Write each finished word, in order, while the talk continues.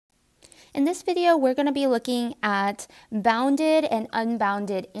In this video, we're going to be looking at bounded and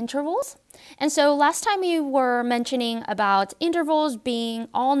unbounded intervals. And so last time we were mentioning about intervals being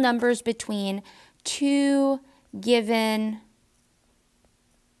all numbers between two given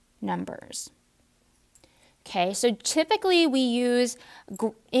numbers. Okay, so typically we use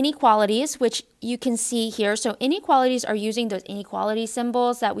inequalities, which you can see here. So inequalities are using those inequality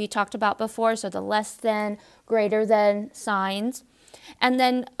symbols that we talked about before, so the less than, greater than signs. And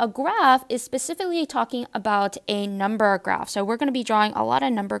then a graph is specifically talking about a number graph. So we're going to be drawing a lot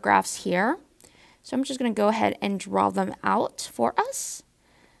of number graphs here. So I'm just going to go ahead and draw them out for us.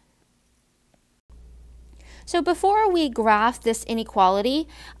 So before we graph this inequality,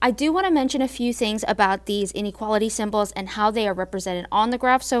 I do want to mention a few things about these inequality symbols and how they are represented on the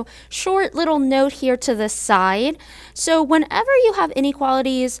graph. So short little note here to the side. So whenever you have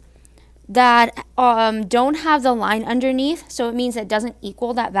inequalities that don't have the line underneath, so it means it doesn't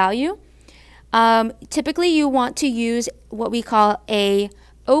equal that value, typically you want to use what we call a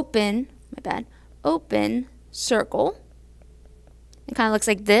open circle. It kind of looks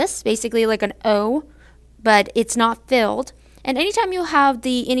like this, basically like an O, but it's not filled. And anytime you have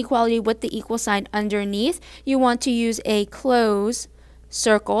the inequality with the equal sign underneath, you want to use a close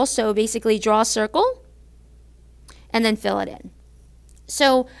circle. So basically draw a circle and then fill it in.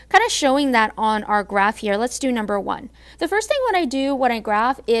 So kind of showing that on our graph here, let's do number one. The first thing when I do when I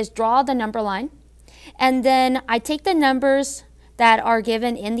graph is draw the number line, and then I take the numbers that are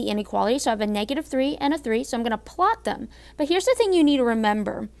given in the inequality. So I have a -3 and a 3, so I'm going to plot them. But here's the thing you need to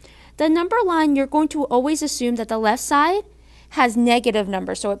remember. The number line, you're going to always assume that the left side has negative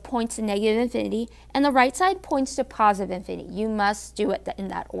numbers, so it points to negative infinity, and the right side points to positive infinity. You must do it in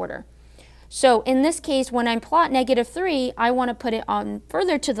that order. So in this case, when I plot -3, I want to put it on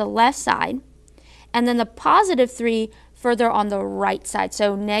further to the left side, and then the +3 further on the right side.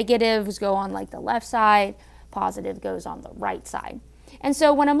 So negatives go on like the left side, positive goes on the right side. And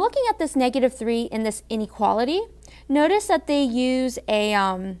so when I'm looking at this -3 in this inequality, notice that they use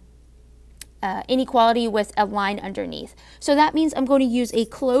a inequality with a line underneath. So that means I'm going to use a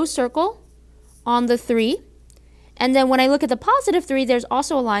closed circle on the 3. And then when I look at the +3, there's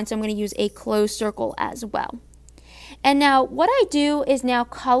also a line, so I'm going to use a closed circle as well. And now what I do is now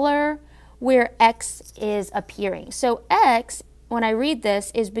color where X is appearing. So X, when I read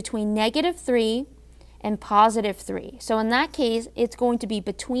this, is between -3 and +3. So in that case, it's going to be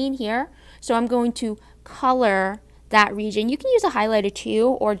between here. So I'm going to color that region. You can use a highlighter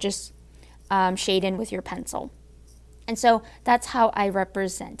too, or just shade in with your pencil. And so that's how I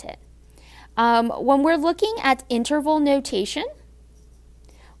represent it. When we're looking at interval notation,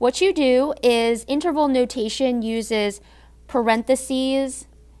 what you do is interval notation uses parentheses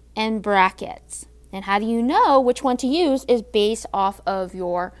and brackets. And how do you know which one to use is based off of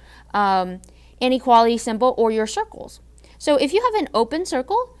your inequality symbol or your circles. So if you have an open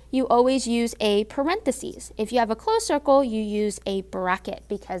circle, you always use a parentheses. If you have a closed circle, you use a bracket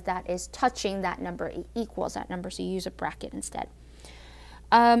because that is touching that number, it equals that number, so you use a bracket instead.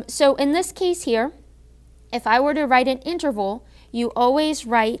 So in this case here, if I were to write an interval, you always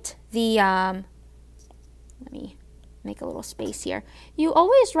write the, let me make a little space here. You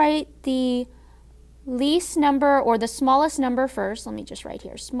always write the least number or the smallest number first. Let me just write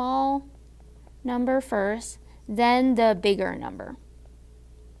here, small number first, then the bigger number.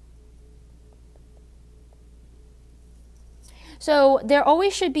 So there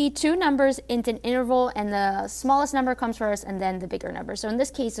always should be two numbers in an interval, and the smallest number comes first and then the bigger number. So in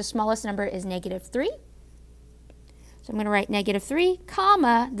this case, the smallest number is -3. So I'm going to write -3,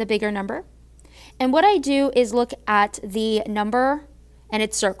 comma, the bigger number. And what I do is look at the number and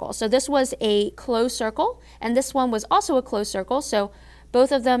its circle. So this was a closed circle, and this one was also a closed circle. So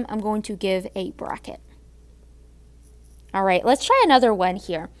both of them I'm going to give a bracket. All right, let's try another one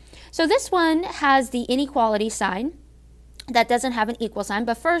here. So this one has the inequality sign that doesn't have an equal sign,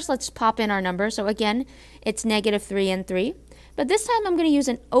 but first let's pop in our number. So again, it's -3 and 3. But this time I'm going to use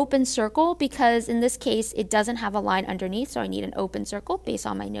an open circle because in this case it doesn't have a line underneath, so I need an open circle based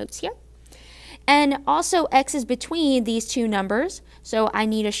on my notes here. And also X is between these two numbers, so I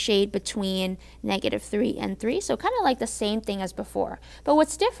need a shade between -3 and 3, so kind of like the same thing as before. But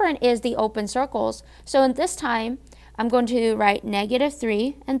what's different is the open circles. So in this time I'm going to write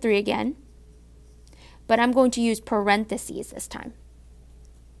 -3 and 3 again, but I'm going to use parentheses this time.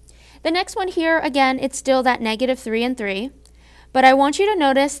 The next one here, again, it's still that -3 and 3, but I want you to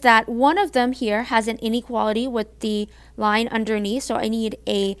notice that one of them here has an inequality with the line underneath, so I need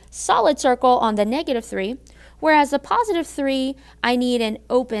a solid circle on the -3, whereas the +3, I need an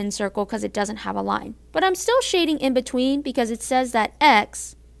open circle because it doesn't have a line. But I'm still shading in between because it says that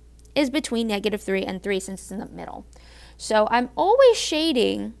X is between -3 and 3 since it's in the middle. So I'm always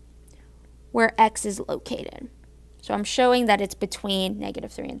shading where x is located. So I'm showing that it's between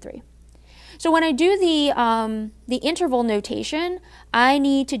 -3 and 3. So when I do the interval notation, I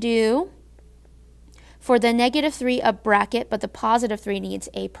need to do for the -3 a bracket, but the +3 needs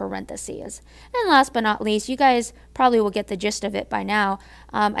a parentheses. And last but not least, you guys probably will get the gist of it by now.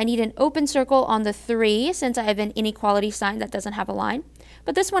 I need an open circle on the 3 since I have an inequality sign that doesn't have a line.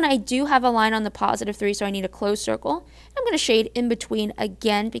 But this one I do have a line on the +3, so I need a closed circle. I'm going to shade in between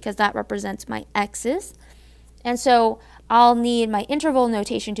again because that represents my x's. And so I'll need my interval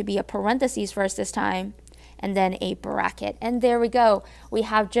notation to be a parentheses first this time, and then a bracket. And there we go. We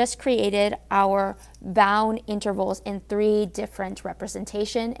have just created our bound intervals in 3 different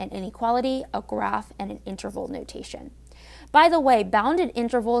representation: an inequality, a graph, and an interval notation. By the way, bounded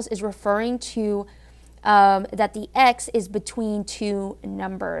intervals is referring to that the x is between 2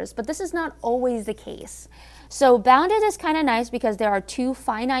 numbers, but this is not always the case. So bounded is kind of nice because there are 2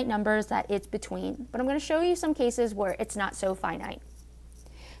 finite numbers that it's between, but I'm going to show you some cases where it's not so finite.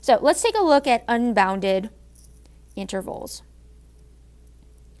 So let's take a look at unbounded intervals.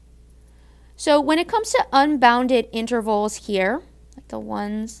 So when it comes to unbounded intervals here, like the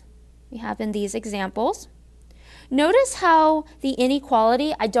ones we have in these examples, notice how the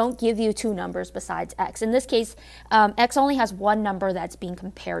inequality, I don't give you 2 numbers besides x. In this case, x only has 1 number that's being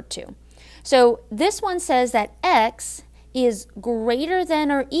compared to. So this one says that x is greater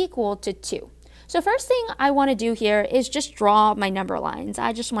than or equal to 2. So first thing I want to do here is just draw my number lines.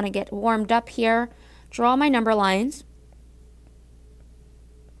 I just want to get warmed up here, draw my number lines.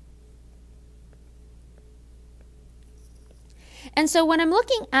 And so when I'm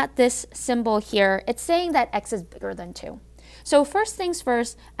looking at this symbol here, it's saying that x is bigger than 2. So first things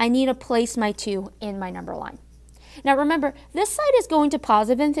first, I need to place my 2 in my number line. Now remember, this side is going to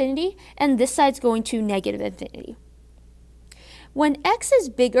positive infinity, and this side's going to negative infinity. When x is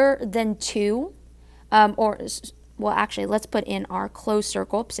bigger than 2, well actually let's put in our closed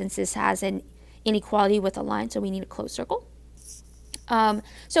circle since this has an inequality with a line, so we need a closed circle.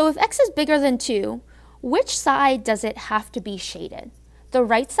 So if x is bigger than 2, which side does it have to be shaded? The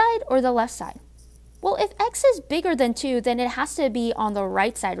right side or the left side? Well, if x is bigger than 2, then it has to be on the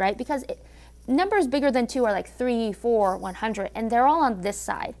right side, right? Because numbers bigger than 2 are like 3, 4, 100, and they're all on this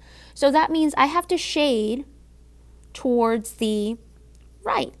side. So that means I have to shade towards the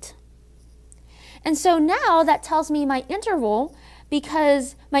right. And so now that tells me my interval,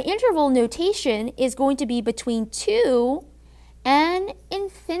 because my interval notation is going to be between 2 and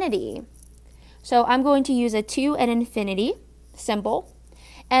infinity. So I'm going to use a 2 and infinity symbol.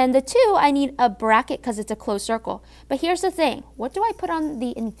 And the 2, I need a bracket because it's a closed circle. But here's the thing. What do I put on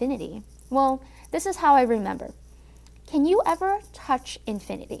the infinity? Well, this is how I remember. Can you ever touch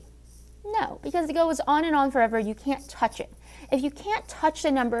infinity? No, because it goes on and on forever. You can't touch it. If you can't touch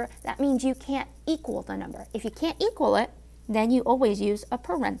the number, that means you can't equal the number. If you can't equal it, then you always use a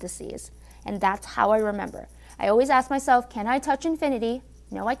parentheses. And that's how I remember. I always ask myself, can I touch infinity?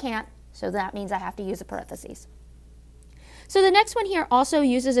 No, I can't. So that means I have to use a parentheses. So the next one here also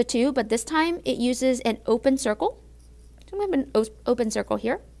uses a 2, but this time it uses an open circle. So I'm going to have an open circle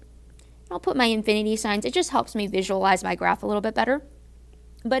here. I'll put my infinity signs. It just helps me visualize my graph a little bit better.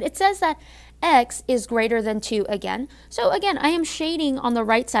 But it says that x is greater than 2 again. So again, I am shading on the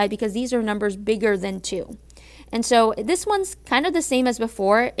right side because these are numbers bigger than 2. And so this one's kind of the same as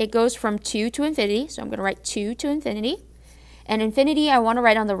before. It goes from 2 to infinity. So I'm going to write 2 to infinity. And infinity I want to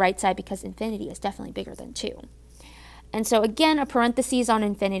write on the right side because infinity is definitely bigger than 2. And so again, a parentheses on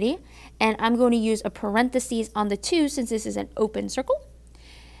infinity. And I'm going to use a parentheses on the 2 since this is an open circle.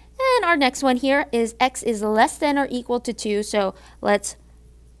 And our next one here is x is less than or equal to 2. So let's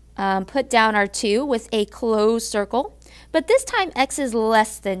put down our 2 with a closed circle. But this time x is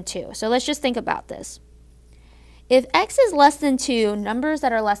less than 2. So let's just think about this. If x is less than 2, numbers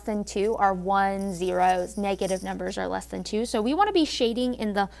that are less than 2 are 1, 0s. Negative numbers are less than 2. So we want to be shading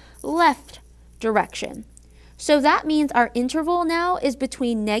in the left direction. So that means our interval now is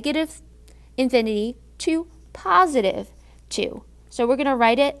between negative infinity to positive 2. So we're going to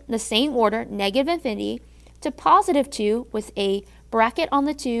write it in the same order, negative infinity to positive 2 with a bracket on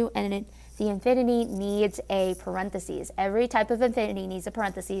the 2, and the infinity needs a parentheses. Every type of infinity needs a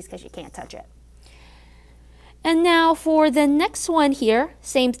parentheses because you can't touch it. And now for the next one here,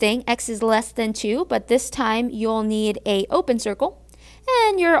 same thing, x is less than 2, but this time you'll need a open circle.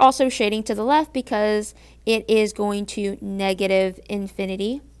 And you're also shading to the left because it is going to negative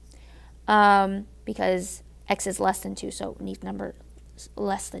infinity because x is less than 2, so it needs number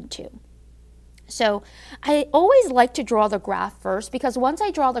less than 2. So I always like to draw the graph first, because once I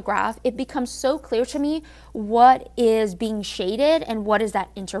draw the graph, it becomes so clear to me what is being shaded and what is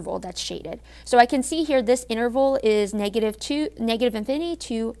that interval that's shaded. So I can see here this interval is negative infinity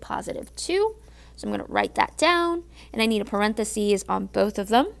to positive 2. So I'm going to write that down, and I need a parentheses on both of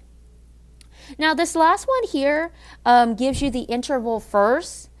them. Now this last one here gives you the interval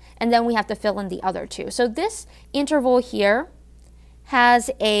first, and then we have to fill in the other two. So this interval here has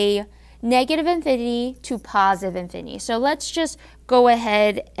a negative infinity to positive infinity. So let's just go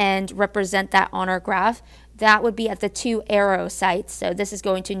ahead and represent that on our graph. That would be at the 2 arrow sites. So this is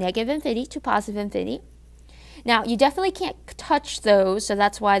going to negative infinity to positive infinity. Now you definitely can't touch those, so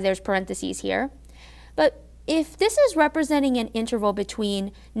that's why there's parentheses here. But if this is representing an interval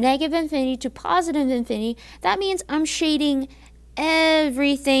between negative infinity to positive infinity, that means I'm shading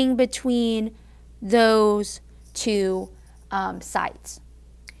everything between those two sides.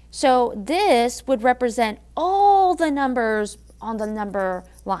 So this would represent all the numbers on the number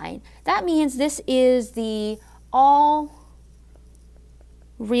line. That means this is the all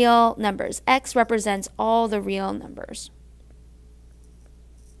real numbers. X represents all the real numbers.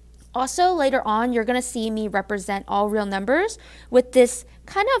 Also, later on, you're going to see me represent all real numbers with this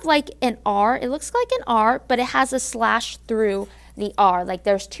kind of like an R. It looks like an R, but it has a slash through the R. Like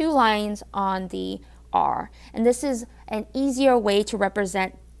there's 2 lines on the R. And this is an easier way to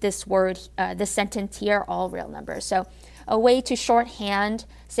represent this word, this sentence here, all real numbers. So a way to shorthand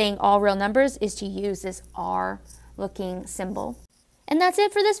saying all real numbers is to use this R looking symbol. And that's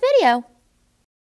it for this video.